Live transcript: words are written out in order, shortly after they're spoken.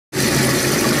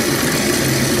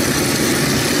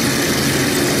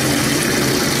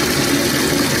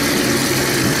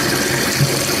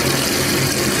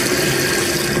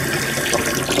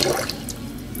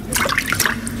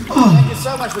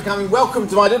for coming. Welcome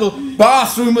to my little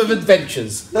bathroom of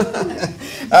adventures. I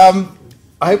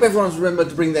hope everyone's remembered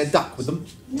to bring their duck with them.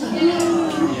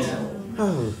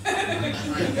 Oh.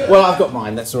 Well, I've got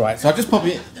mine, that's all right. So I'll just pop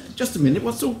it. Just a minute,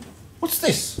 what's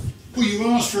this? Well, you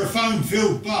asked for a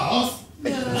foam-filled bath.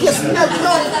 Yes, no.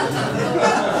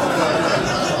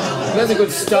 That's a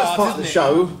good start. First part of the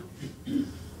show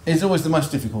is always the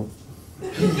most difficult.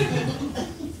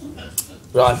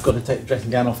 Right, I've got to take the dressing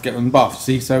gown off, get them in the bath,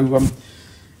 see? So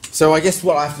I guess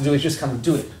what I have to do is just kind of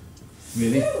do it.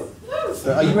 Really?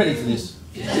 Are you ready for this?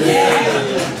 Hang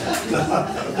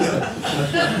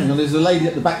on, there's a lady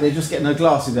at the back there just getting her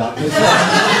glasses out. No, you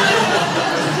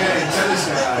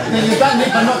don't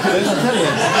need binoculars, I'll tell you.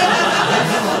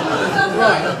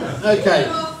 Right, okay.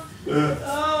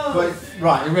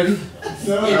 Right, you ready?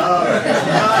 No. Oh,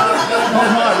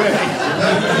 not really.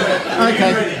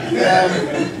 Okay.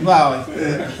 Well,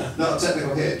 not a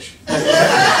technical hitch.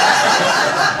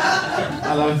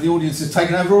 Hello, the audience has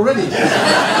taken over already.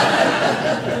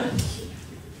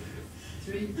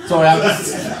 Sorry,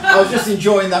 I was just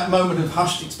enjoying that moment of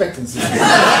hushed expectancy.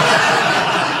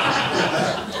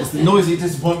 It's the noisy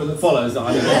disappointment that follows that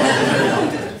I don't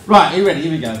know. Right, are you ready?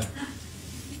 Here we go.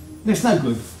 It's no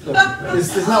good. Look,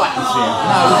 there's no atmosphere.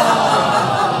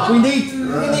 No. We need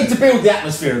to build the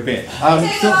atmosphere a bit.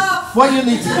 So what you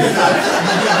need to do?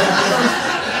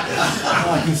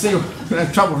 I can see we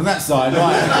have trouble from that side.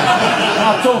 Right.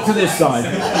 I'll talk to this side.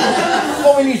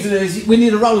 What we need to do is we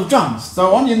need a roll of drums.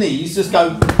 So on your knees, just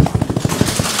go.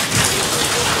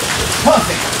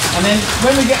 Perfect. And then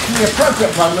when we get to the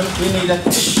appropriate moment, we need a.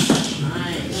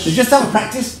 So just have a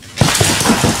practice.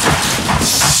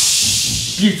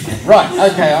 Beautiful. Right,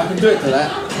 okay, I can do it to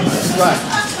that. Right.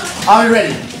 Are we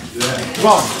ready? Yeah.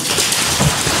 Roll.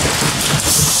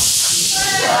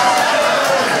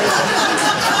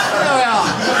 There we are.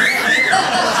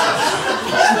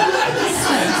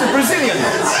 It's a Brazilian.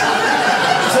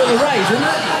 It's all the rage, isn't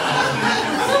it?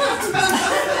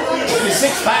 Your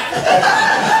six pack.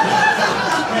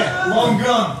 Long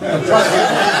gone.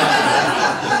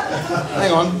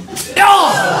 Hang on. Oh!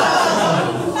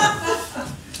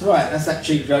 Right, that's that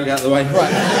cheap joke out of the way.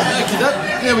 Right,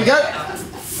 there we go.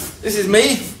 This is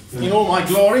me in all my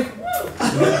glory.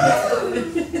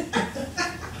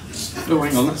 Oh,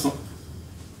 hang on, that's not.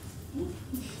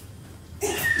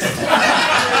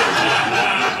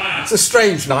 It's a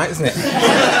strange night, isn't it?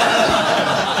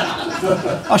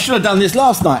 I should have done this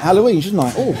last night, Halloween, shouldn't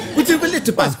I? Oh, we do a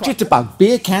litterbug, jitterbug,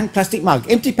 beer can, plastic mug,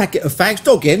 empty packet of fags,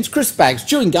 dog ends, crisp bags,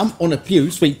 chewing gum on a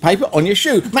pew, sweet paper on your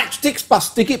shoe, matchsticks,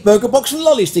 bus ticket, burger box and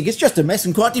lolly stick. It's just a mess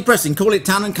and quite depressing. Call it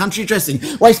town and country dressing.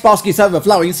 Waste baskets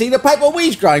overflowing. See the paper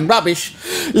weeds growing. Rubbish.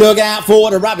 Look out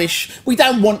for the rubbish. We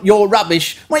don't want your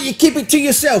rubbish. Why you keep it to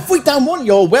yourself? We don't want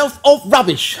your wealth of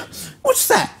rubbish. What's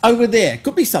that over there?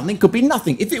 Could be something, could be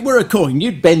nothing. If it were a coin,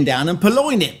 you'd bend down and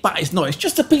purloin it. But it's not. It's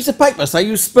just a piece of paper, so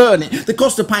you spurn it. The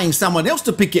cost of paying someone else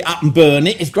to pick it up and burn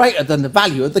it is greater than the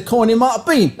value of the coin it might have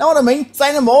been. Know what I mean?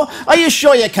 Say no more. Are you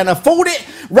sure you can afford it?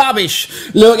 Rubbish.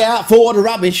 Look out for the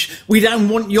rubbish. We don't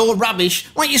want your rubbish.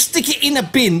 Why don't you stick it in a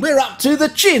bin? We're up to the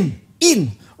chin.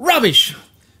 In. Rubbish.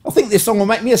 I think this song will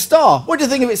make me a star. What do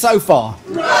you think of it so far?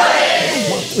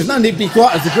 Rubbish! There's no need to be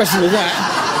quite as aggressive as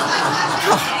that.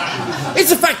 It's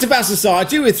a fact about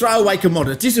society with throwaway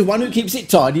commodities. The one who keeps it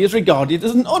tidy is regarded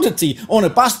as an oddity. On a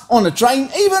bus, on a train,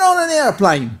 even on an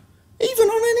aeroplane. Even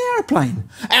on an aeroplane.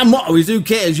 Our motto is who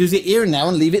cares, use it here and now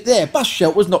and leave it there. Bus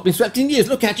shelter's not been swept in years.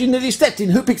 Look at you, nearly stepped in.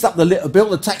 Who picks up the litter bill,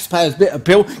 the taxpayer's bitter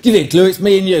pill? Give it a clue, it's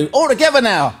me and you. All together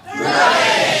now.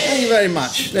 Hooray! Thank you very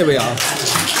much. There we are.